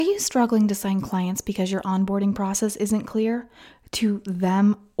Are you struggling to sign clients because your onboarding process isn't clear to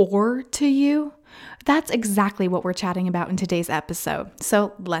them or to you? That's exactly what we're chatting about in today's episode.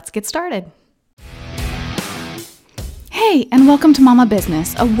 So let's get started. Hey, and welcome to Mama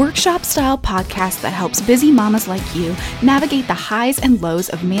Business, a workshop-style podcast that helps busy mamas like you navigate the highs and lows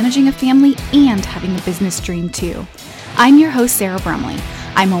of managing a family and having a business dream too. I'm your host, Sarah Brumley.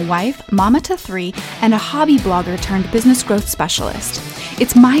 I'm a wife, mama to 3, and a hobby blogger turned business growth specialist.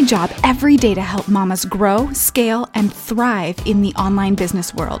 It's my job every day to help mamas grow, scale, and thrive in the online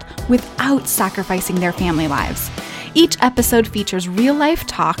business world without sacrificing their family lives. Each episode features real-life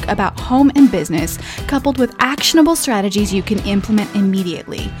talk about home and business, coupled with actionable strategies you can implement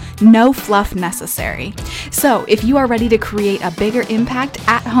immediately. No fluff necessary. So, if you are ready to create a bigger impact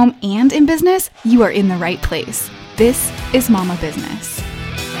at home and in business, you are in the right place. This is Mama Business.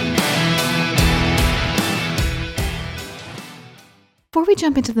 Before we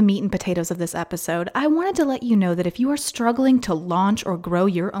jump into the meat and potatoes of this episode, I wanted to let you know that if you are struggling to launch or grow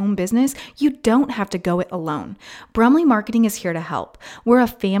your own business, you don't have to go it alone. Brumley Marketing is here to help. We're a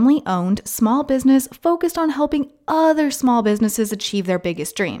family-owned small business focused on helping other small businesses achieve their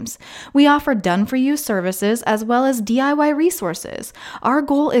biggest dreams. We offer done-for-you services as well as DIY resources. Our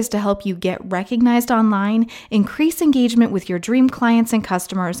goal is to help you get recognized online, increase engagement with your dream clients and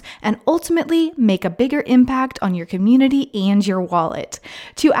customers, and ultimately make a bigger impact on your community and your wallet.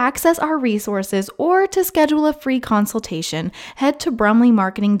 To access our resources or to schedule a free consultation, head to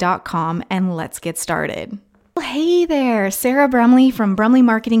brumleymarketing.com and let's get started. Hey there, Sarah Brumley from Brumley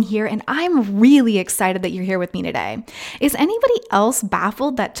Marketing here, and I'm really excited that you're here with me today. Is anybody else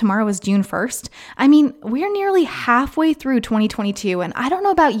baffled that tomorrow is June 1st? I mean, we're nearly halfway through 2022, and I don't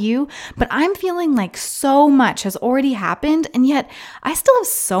know about you, but I'm feeling like so much has already happened, and yet I still have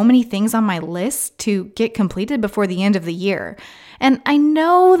so many things on my list to get completed before the end of the year. And I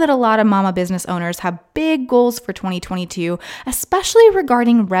know that a lot of mama business owners have big goals for 2022, especially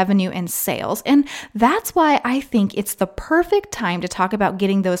regarding revenue and sales. And that's why I think it's the perfect time to talk about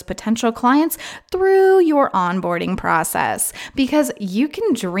getting those potential clients through your onboarding process. Because you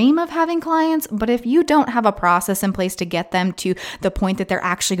can dream of having clients, but if you don't have a process in place to get them to the point that they're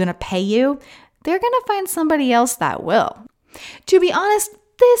actually going to pay you, they're going to find somebody else that will. To be honest,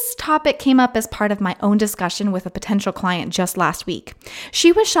 this topic came up as part of my own discussion with a potential client just last week.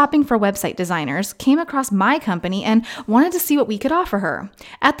 She was shopping for website designers, came across my company, and wanted to see what we could offer her.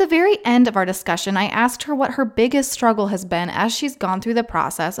 At the very end of our discussion, I asked her what her biggest struggle has been as she's gone through the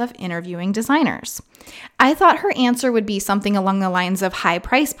process of interviewing designers. I thought her answer would be something along the lines of high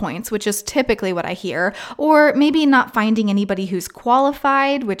price points, which is typically what I hear, or maybe not finding anybody who's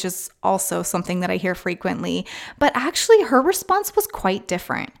qualified, which is also something that I hear frequently. But actually, her response was quite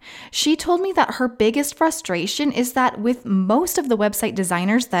different. She told me that her biggest frustration is that with most of the website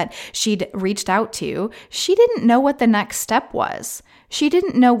designers that she'd reached out to, she didn't know what the next step was. She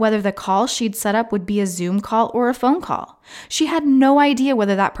didn't know whether the call she'd set up would be a Zoom call or a phone call. She had no idea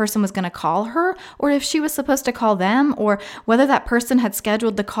whether that person was going to call her or if she was supposed to call them or whether that person had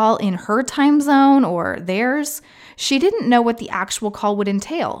scheduled the call in her time zone or theirs. She didn't know what the actual call would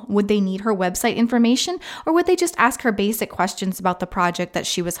entail. Would they need her website information or would they just ask her basic questions about the project that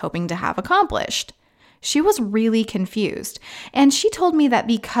she was hoping to have accomplished? She was really confused, and she told me that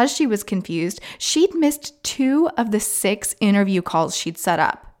because she was confused, she'd missed 2 of the 6 interview calls she'd set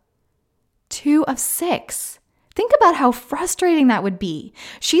up. 2 of 6. Think about how frustrating that would be.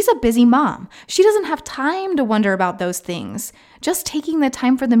 She's a busy mom. She doesn't have time to wonder about those things. Just taking the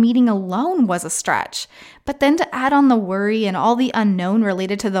time for the meeting alone was a stretch. But then to add on the worry and all the unknown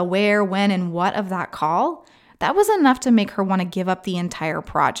related to the where, when, and what of that call, that was enough to make her want to give up the entire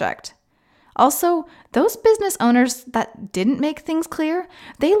project. Also, those business owners that didn't make things clear,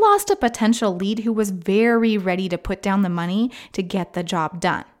 they lost a potential lead who was very ready to put down the money to get the job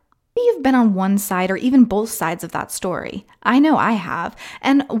done. You've been on one side or even both sides of that story. I know I have.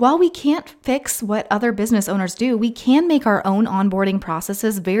 And while we can't fix what other business owners do, we can make our own onboarding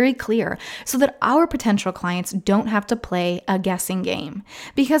processes very clear so that our potential clients don't have to play a guessing game.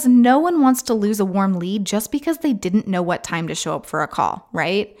 Because no one wants to lose a warm lead just because they didn't know what time to show up for a call,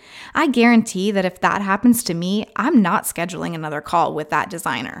 right? I guarantee that if that happens to me, I'm not scheduling another call with that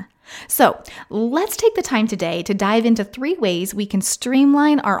designer. So let's take the time today to dive into 3 ways we can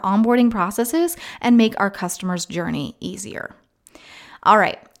streamline our onboarding processes and make our customers' journey easier. All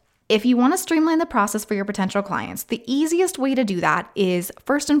right. If you want to streamline the process for your potential clients, the easiest way to do that is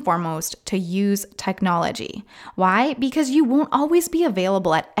first and foremost to use technology. Why? Because you won't always be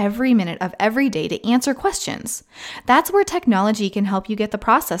available at every minute of every day to answer questions. That's where technology can help you get the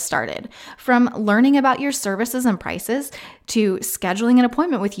process started. From learning about your services and prices to scheduling an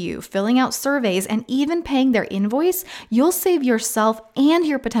appointment with you, filling out surveys, and even paying their invoice, you'll save yourself and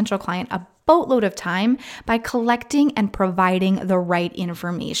your potential client a boatload of time by collecting and providing the right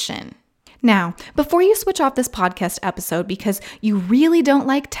information. Now, before you switch off this podcast episode because you really don't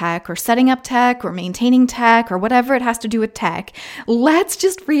like tech or setting up tech or maintaining tech or whatever it has to do with tech, let's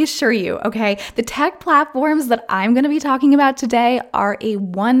just reassure you, okay? The tech platforms that I'm going to be talking about today are a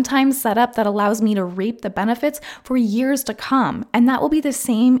one-time setup that allows me to reap the benefits for years to come, and that will be the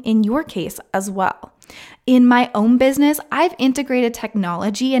same in your case as well. In my own business, I've integrated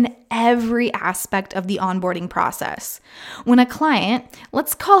technology in every aspect of the onboarding process. When a client,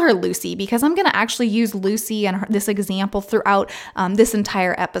 let's call her Lucy, because I'm going to actually use Lucy and this example throughout this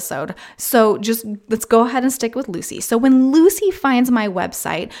entire episode. So just let's go ahead and stick with Lucy. So when Lucy finds my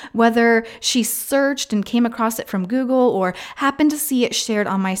website, whether she searched and came across it from Google or happened to see it shared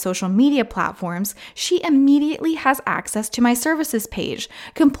on my social media platforms, she immediately has access to my services page,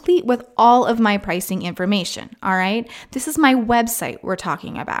 complete with all of my pricing information. All right. This is my website we're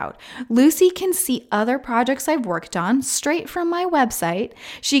talking about. Lucy can see other projects I've worked on straight from my website.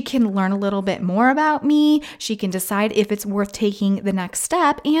 She can learn a little bit more about me. She can decide if it's worth taking the next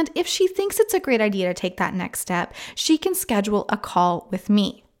step. And if she thinks it's a great idea to take that next step, she can schedule a call with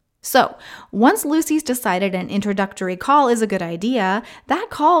me. So once Lucy's decided an introductory call is a good idea, that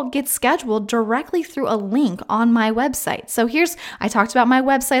call gets scheduled directly through a link on my website. So I talked about my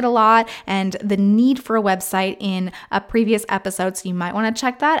website a lot and the need for a website in a previous episode. So you might want to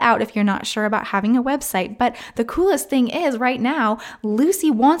check that out if you're not sure about having a website. But the coolest thing is right now,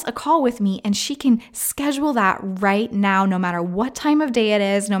 Lucy wants a call with me and she can schedule that right now, no matter what time of day it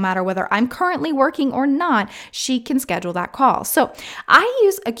is, no matter whether I'm currently working or not, she can schedule that call. So I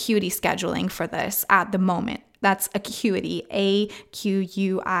use Acuity scheduling for this at the moment. That's Acuity,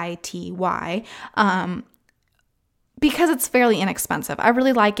 Acuity, because it's fairly inexpensive. I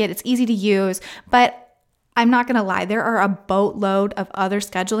really like it. It's easy to use, but I'm not going to lie, there are a boatload of other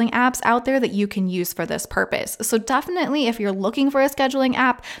scheduling apps out there that you can use for this purpose. So definitely, if you're looking for a scheduling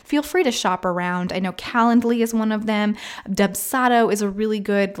app, feel free to shop around. I know Calendly is one of them. Dubsado is a really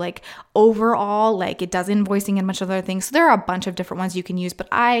good, overall, it does invoicing and much other things. So there are a bunch of different ones you can use, but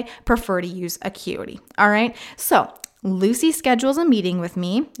I prefer to use Acuity. All right. So Lucy schedules a meeting with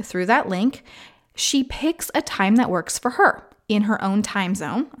me through that link. She picks a time that works for her in her own time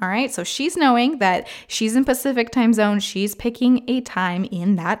zone. All right. So she's knowing that she's in Pacific time zone. She's picking a time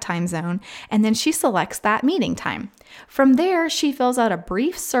in that time zone. And then she selects that meeting time. From there, she fills out a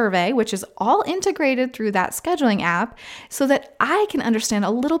brief survey, which is all integrated through that scheduling app so that I can understand a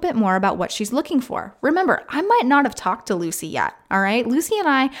little bit more about what she's looking for. Remember, I might not have talked to Lucy yet. All right. Lucy and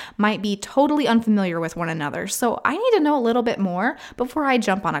I might be totally unfamiliar with one another. So I need to know a little bit more before I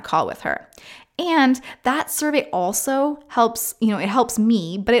jump on a call with her. And that survey also helps, it helps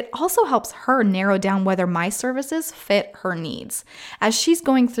me, but it also helps her narrow down whether my services fit her needs. As she's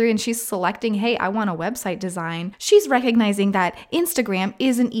going through and she's selecting, hey, I want a website design, she's recognizing that Instagram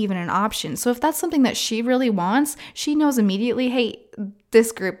isn't even an option. So if that's something that she really wants, she knows immediately, hey,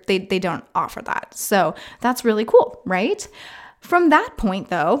 this group, they don't offer that. So that's really cool, right? From that point,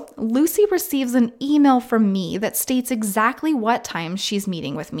 though, Lucy receives an email from me that states exactly what time she's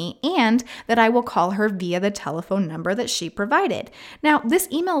meeting with me and that I will call her via the telephone number that she provided. Now, this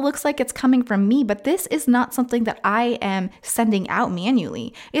email looks like it's coming from me, but this is not something that I am sending out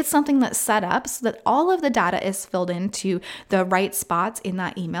manually. It's something that's set up so that all of the data is filled into the right spots in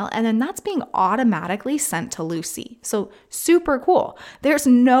that email, and then that's being automatically sent to Lucy. So super cool. There's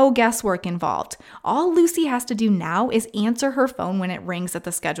no guesswork involved. All Lucy has to do now is answer her phone when it rings at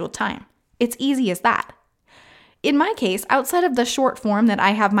the scheduled time. It's easy as that. In my case, outside of the short form that I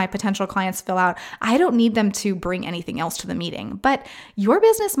have my potential clients fill out, I don't need them to bring anything else to the meeting, but your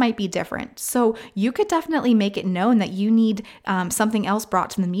business might be different. So you could definitely make it known that you need something else brought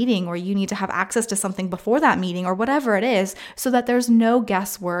to the meeting, or you need to have access to something before that meeting, or whatever it is, so that there's no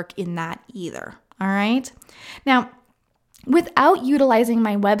guesswork in that either. All right. Now, without utilizing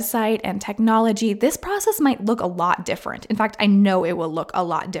my website and technology, this process might look a lot different. In fact, I know it will look a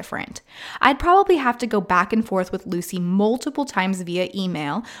lot different. I'd probably have to go back and forth with Lucy multiple times via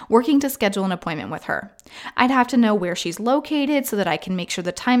email, working to schedule an appointment with her. I'd have to know where she's located so that I can make sure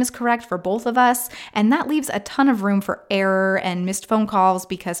the time is correct for both of us, and that leaves a ton of room for error and missed phone calls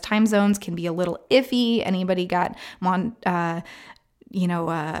because time zones can be a little iffy. Anybody got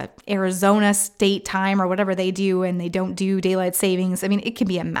Arizona state time or whatever they do, and they don't do daylight savings. I mean, it can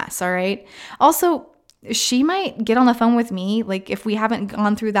be a mess, all right? Also, she might get on the phone with me, like if we haven't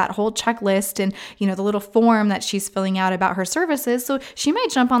gone through that whole checklist and, the little form that she's filling out about her services. So she might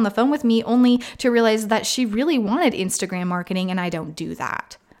jump on the phone with me only to realize that she really wanted Instagram marketing and I don't do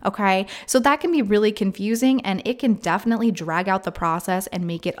that. Okay, so that can be really confusing, and it can definitely drag out the process and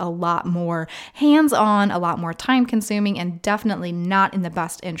make it a lot more hands-on, a lot more time-consuming, and definitely not in the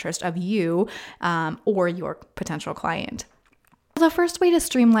best interest of you or your potential client. The first way to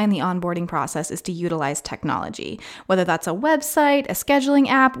streamline the onboarding process is to utilize technology, whether that's a website, a scheduling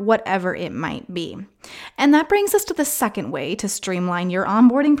app, whatever it might be. And that brings us to the second way to streamline your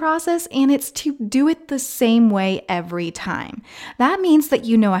onboarding process, and it's to do it the same way every time. That means that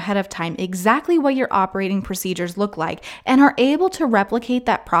you know ahead of time exactly what your operating procedures look like and are able to replicate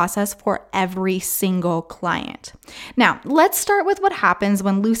that process for every single client. Now, let's start with what happens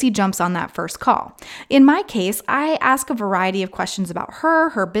when Lucy jumps on that first call. In my case, I ask a variety of questions about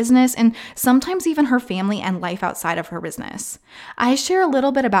her business, and sometimes even her family and life outside of her business. I share a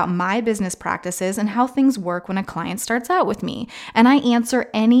little bit about my business practices and how things work when a client starts out with me, and I answer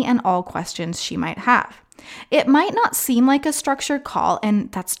any and all questions she might have. It might not seem like a structured call,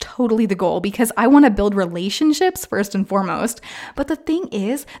 and that's totally the goal because I want to build relationships first and foremost. But the thing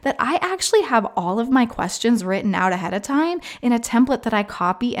is that I actually have all of my questions written out ahead of time in a template that I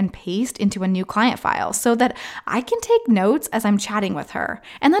copy and paste into a new client file so that I can take notes as I'm chatting with her.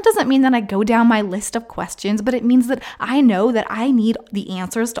 And that doesn't mean that I go down my list of questions, but it means that I know that I need the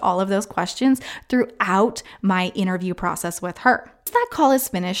answers to all of those questions throughout my interview process with her. Once that call is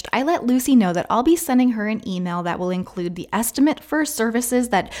finished, I let Lucy know that I'll be sending her an email that will include the estimate for services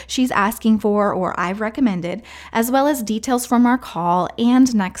that she's asking for or I've recommended, as well as details from our call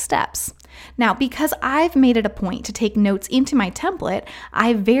and next steps. Now, because I've made it a point to take notes into my template,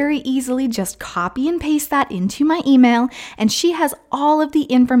 I very easily just copy and paste that into my email, and she has all of the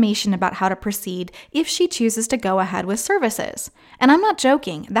information about how to proceed if she chooses to go ahead with services. And I'm not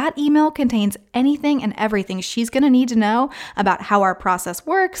joking, that email contains anything and everything she's going to need to know about how our process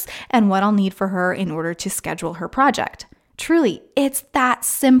works and what I'll need for her in order to schedule her project. Truly, it's that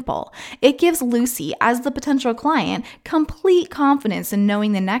simple. It gives Lucy, as the potential client, complete confidence in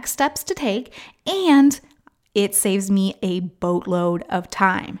knowing the next steps to take, and it saves me a boatload of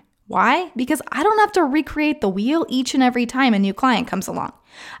time. Why? Because I don't have to recreate the wheel each and every time a new client comes along.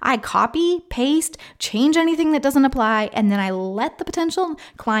 I copy, paste, change anything that doesn't apply, and then I let the potential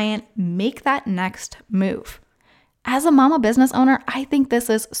client make that next move. As a mama business owner, I think this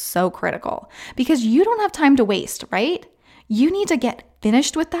is so critical because you don't have time to waste, right? You need to get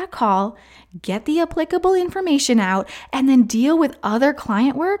finished with that call, get the applicable information out, and then deal with other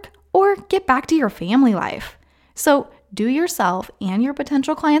client work or get back to your family life. So do yourself and your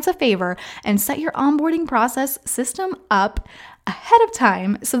potential clients a favor and set your onboarding process system up ahead of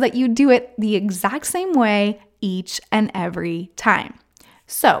time so that you do it the exact same way each and every time.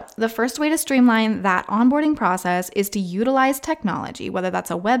 So the first way to streamline that onboarding process is to utilize technology, whether that's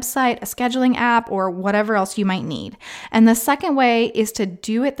a website, a scheduling app, or whatever else you might need. And the second way is to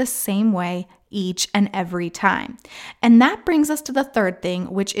do it the same way each and every time. And that brings us to the third thing,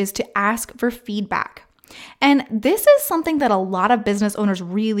 which is to ask for feedback. And this is something that a lot of business owners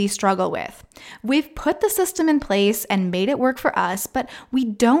really struggle with. We've put the system in place and made it work for us, but we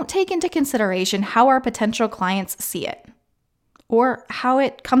don't take into consideration how our potential clients see it, or how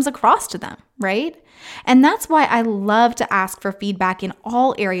it comes across to them, right? And that's why I love to ask for feedback in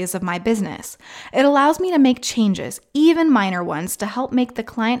all areas of my business. It allows me to make changes, even minor ones, to help make the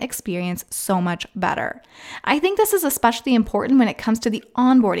client experience so much better. I think this is especially important when it comes to the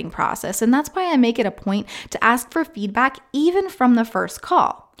onboarding process, and that's why I make it a point to ask for feedback even from the first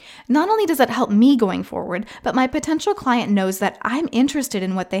call. Not only does it help me going forward, but my potential client knows that I'm interested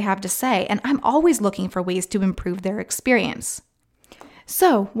in what they have to say, and I'm always looking for ways to improve their experience.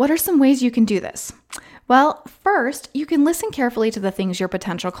 So, what are some ways you can do this? Well, first, you can listen carefully to the things your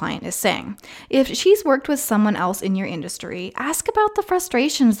potential client is saying. If she's worked with someone else in your industry, ask about the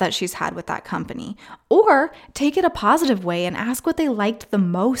frustrations that she's had with that company, or take it a positive way and ask what they liked the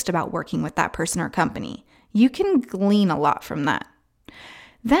most about working with that person or company. You can glean a lot from that.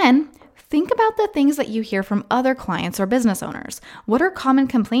 Then, think about the things that you hear from other clients or business owners. What are common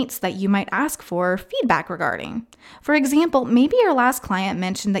complaints that you might ask for feedback regarding? For example, maybe your last client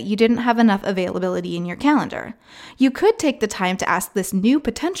mentioned that you didn't have enough availability in your calendar. You could take the time to ask this new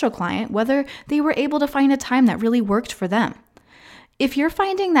potential client whether they were able to find a time that really worked for them. If you're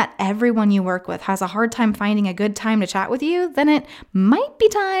finding that everyone you work with has a hard time finding a good time to chat with you, then it might be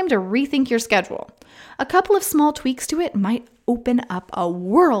time to rethink your schedule. A couple of small tweaks to it might open up a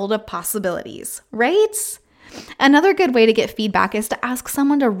world of possibilities, right? Another good way to get feedback is to ask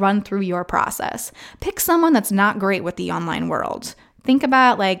someone to run through your process. Pick someone that's not great with the online world. Think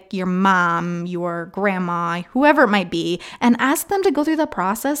about like your mom, your grandma, whoever it might be, and ask them to go through the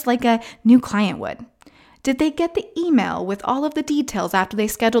process like a new client would. Did they get the email with all of the details after they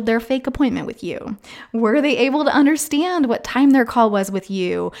scheduled their fake appointment with you? Were they able to understand what time their call was with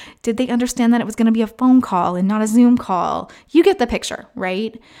you? Did they understand that it was going to be a phone call and not a Zoom call? You get the picture,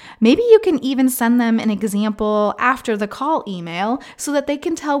 right? Maybe you can even send them an example after the call email so that they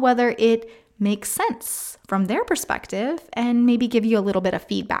can tell whether it makes sense from their perspective and maybe give you a little bit of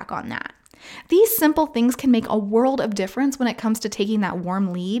feedback on that. These simple things can make a world of difference when it comes to taking that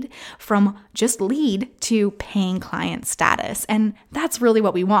warm lead from just lead to paying client status. And that's really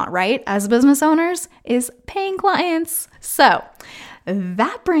what we want, right? As business owners, is paying clients. So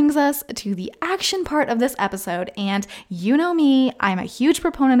that brings us to the action part of this episode. And you know me, I'm a huge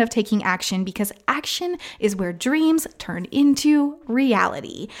proponent of taking action because action is where dreams turn into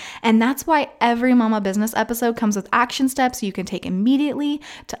reality. And that's why every Mama Business episode comes with action steps you can take immediately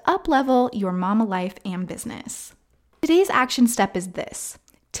to up-level your mama life and business. Today's action step is this.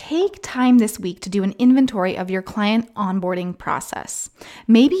 Take time this week to do an inventory of your client onboarding process.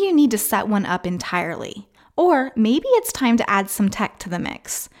 Maybe you need to set one up entirely. Or maybe it's time to add some tech to the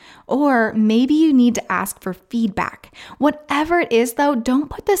mix. Or maybe you need to ask for feedback. Whatever it is though, don't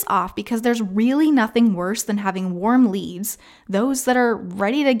put this off because there's really nothing worse than having warm leads, those that are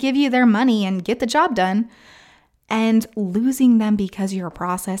ready to give you their money and get the job done, and losing them because your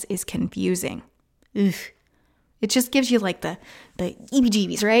process is confusing. Ugh. It just gives you like the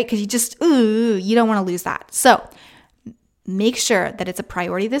EBGBs, right? Because you don't want to lose that. So make sure that it's a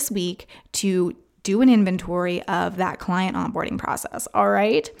priority this week to do an inventory of that client onboarding process, all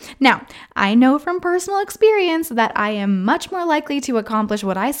right? Now, I know from personal experience that I am much more likely to accomplish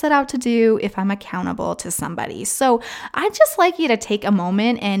what I set out to do if I'm accountable to somebody. So I'd just like you to take a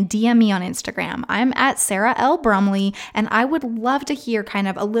moment and DM me on Instagram. I'm at Sarah L. Brumley, and I would love to hear kind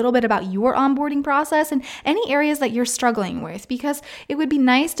of a little bit about your onboarding process and any areas that you're struggling with, because it would be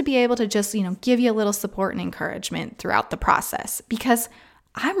nice to be able to just, give you a little support and encouragement throughout the process, because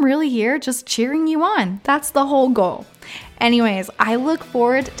I'm really here just cheering you on. That's the whole goal. Anyways, I look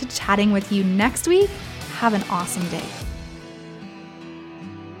forward to chatting with you next week. Have an awesome day.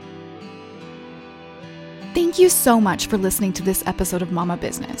 Thank you so much for listening to this episode of Mama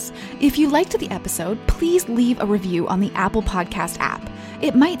Business. If you liked the episode, please leave a review on the Apple Podcast app.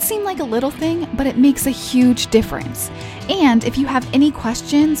 It might seem like a little thing, but it makes a huge difference. And if you have any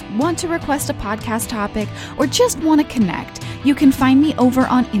questions, want to request a podcast topic, or just want to connect, you can find me over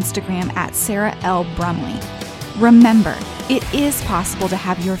on Instagram at Sarah L. Brumley. Remember, it is possible to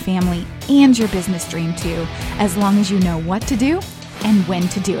have your family and your business dream too, as long as you know what to do and when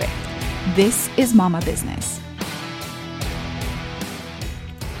to do it. This is Mama Business.